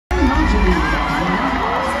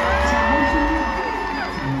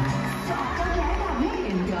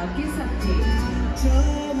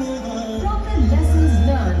From the lessons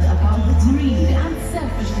learned about greed and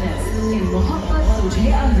selfishness in Wafa to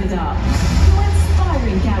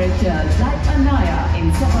inspiring characters like Anaya in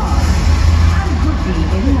Sabah and Gurbi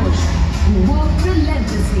in Mush, who work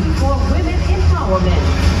relentlessly for women empowerment.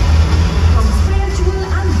 From spiritual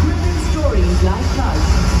and gripping stories like Love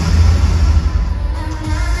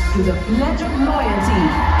to the pledge of loyalty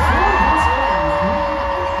for best friends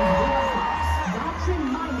that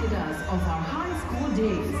reminded us of our high school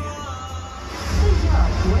days. The year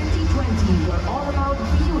 2020 were all about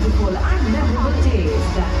beautiful and memorable days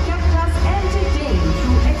that kept us entertained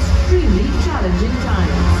through extremely challenging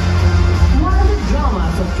times. While the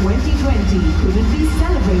dramas of 2020 couldn't be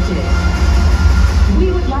celebrated,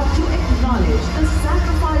 we would like to acknowledge the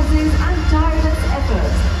sacrifices and tireless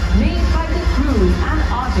efforts made by the crews and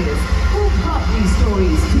artists who brought these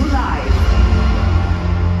stories to life.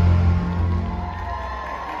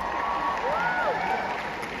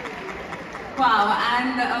 Wow,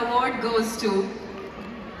 and the award goes to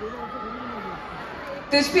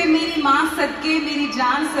तुझ पे मेरी माँ सदके, मेरी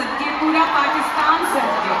जान सदके, पूरा पाकिस्तान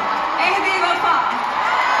सदके, एहदे वफा।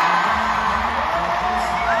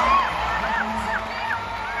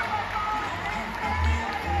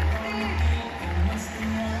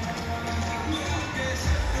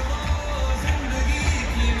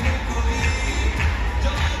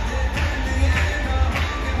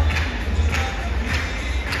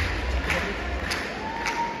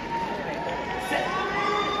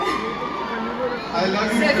 I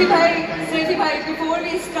love you. Sefi bhai, before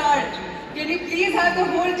we start, can you please have the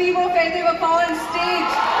whole team of Ehde Wafa on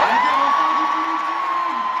stage?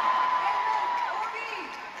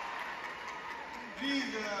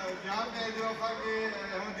 Please, यहाँ पे Ehde Wafa के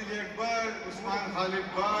अहमद अली अकबर, उस्मान खालिद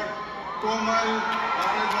भट्ट, कोमल,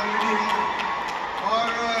 भारत ऑलरेडी हैं और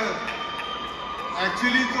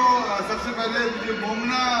एक्चुअली तो सबसे पहले मुझे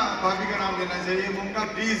मोमना भाभी का नाम देना चाहिए। मोमना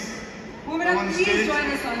please Please join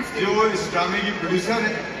us on stage. जो इस ड्रामे की प्रोड्यूसर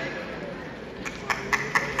है।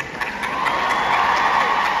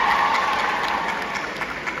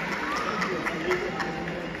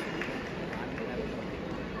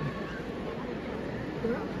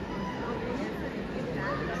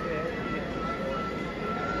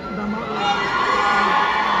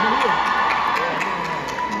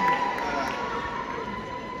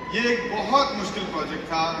 ये एक बहुत मुश्किल प्रोजेक्ट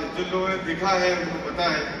था। जिन लोगों ने देखा है उनको पता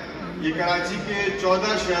है ये कराची के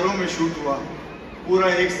 14 शहरों में शूट हुआ। पूरा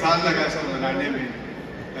 1 साल लगा इसको बनाने में।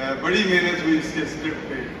 बड़ी मेहनत हुई इसके स्क्रिप्ट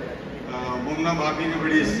पे। मुमना भाभी ने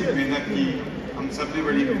बड़ी अच्छी मेहनत की, हम सब ने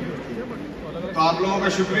बड़ी मेहनत की। तो आप लोगों का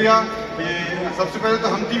शुक्रिया। ये सबसे पहले तो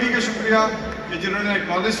हम टीवी का शुक्रिया कि जिन्होंने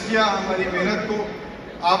एक्नॉलेज किया हमारी मेहनत को।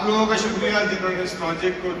 आप लोगों का शुक्रिया जिन्होंने इस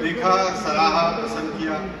प्रोजेक्ट को देखा, सराहा, पसंद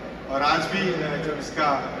किया। और आज भी जब इसका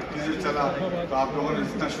टीजर चला तो आप लोगों ने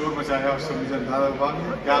जितना शोर मचाया उससे मुझे अंदाजा हुआ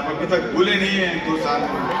कि आप अभी तक भूले नहीं हैं 2 साल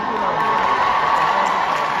में।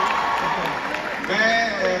 मैं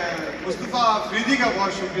मुस्तफ़ा अफरीदी का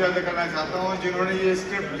बहुत शुक्रिया अदा करना चाहता हूँ जिन्होंने ये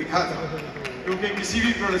स्क्रिप्ट लिखा था, क्योंकि किसी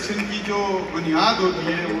भी प्रोडक्शन की जो बुनियाद होती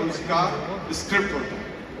है वो उसका स्क्रिप्ट होता है।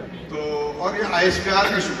 तो और ये ISPR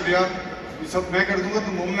का शुक्रिया। सब मैं कर दूंगा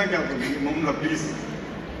तो मोमना क्या बोलेंगे? मोमना प्लीज।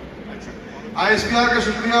 ISPR का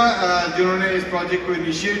शुक्रिया जिन्होंने इस प्रोजेक्ट को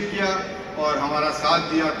इनिशिएट किया और हमारा साथ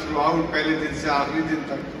दिया थ्रू आउट, पहले दिन से आखिरी दिन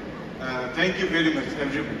तक। Thank you very much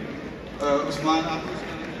everybody. Usman, आप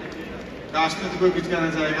लास्ट में तो कोई कुछ कहना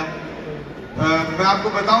चाहेगा? मैं आपको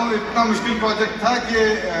बताऊं इतना मुश्किल प्रोजेक्ट था कि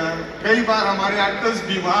कई बार हमारे एक्टर्स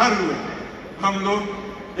बीमार हुए। हम लोग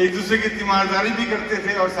एक दूसरे की तीमारदारी भी करते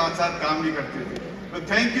थे और साथ साथ काम भी करते थे। तो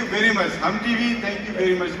थैंक यू वेरी मच हम TV, thank you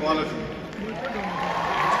very much all of you.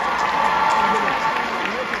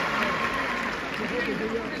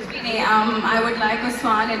 I would like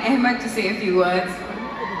Usman and Ahmed to say a few words.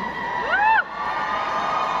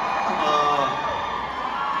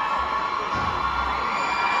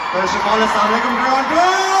 First of all, Assalamu alaikum Toronto!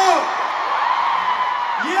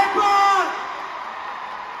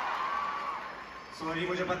 Sorry,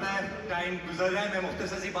 मुझे पता है टाइम गुजर रहा है। मैं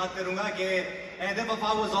मुख्तसर सी बात करूंगा कि Ehde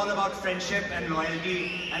Wafa was all about friendship and loyalty,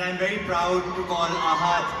 and I'm very proud to call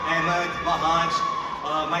Ahad, Ahmed, Wahaj,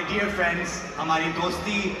 my dear friends। हमारी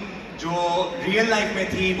दोस्ती जो रियल लाइफ में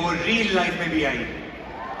थी वो रियल लाइफ में भी आई।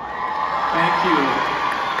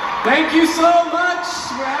 Thank you so much.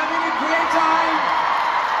 We're having a great time.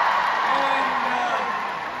 And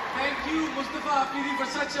thank you Mustafa Afridi for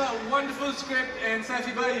such a wonderful script, and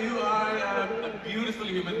Safi bhai, you are a beautiful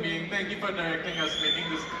human being. Thank you for directing us, making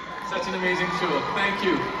this such an amazing show. Thank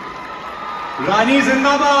you. Rani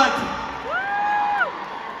Zindabad.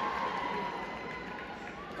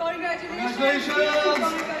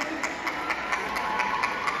 Congratulations.